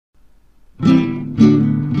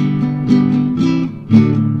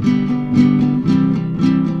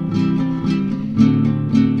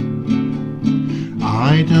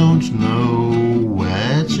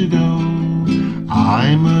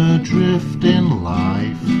in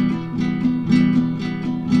life.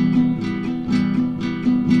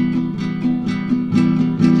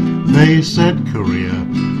 They said career,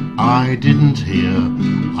 I didn't hear,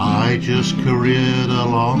 I just careered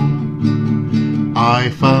along. I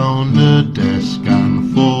found a desk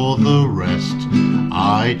and for the rest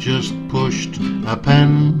I just pushed a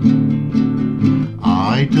pen.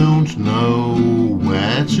 I don't know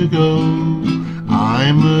where to go,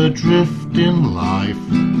 I'm adrift in life.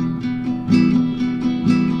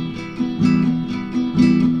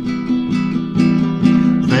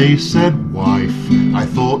 They said wife, I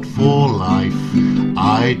thought for life,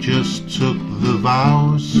 I just took the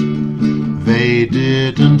vows. They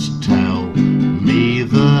didn't tell me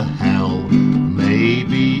the hell,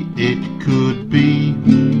 maybe it could be.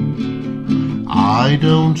 I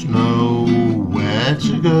don't know where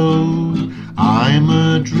to go, I'm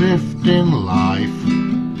adrift in life.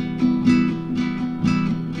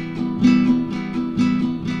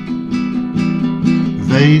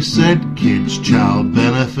 They said kids, child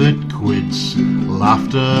benefit, quids,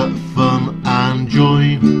 laughter, fun and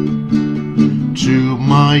joy. To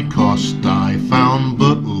my cost I found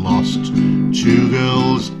but lost 2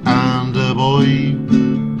 girls and a boy.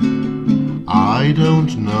 I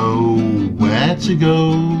don't know where to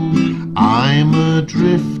go, I'm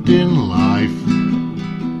adrift in life.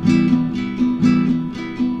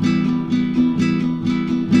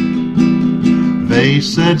 They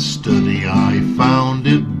said study, I found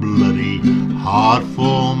it bloody hard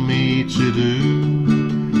for me to do.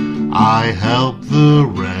 I helped the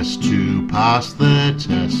rest to pass their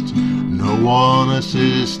test, no one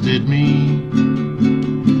assisted me.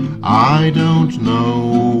 I don't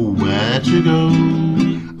know where to go,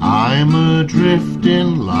 I'm adrift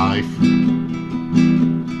in life.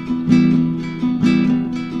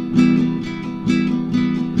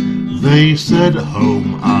 They said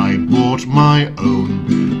home, I bought my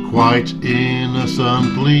own, quite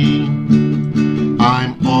innocently.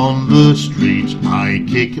 I'm on the street, I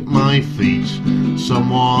kick my feet,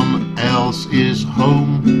 someone else is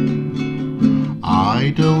home.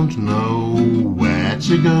 I don't know where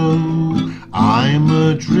to go, I'm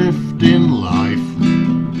adrift in life.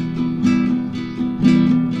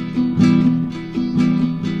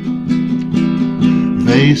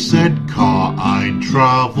 They said car, I'd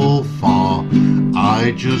travel far,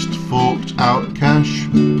 I just forked out cash.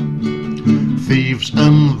 Thieves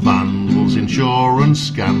and vandals, insurance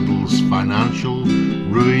scandals, financial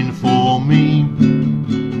ruin for me.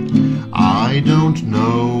 I don't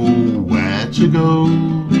know where to go,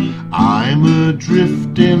 I'm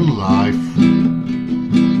adrift in life.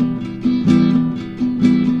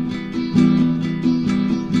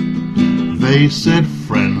 They said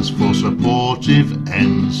friends for supportive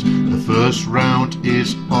ends, the first round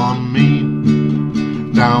is on me.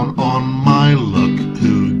 Down on my luck,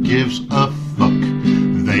 who gives a fuck,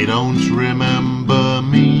 they don't remember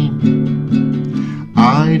me.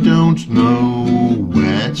 I don't know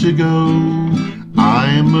where to go,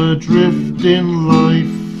 I'm adrift in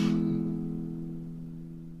life.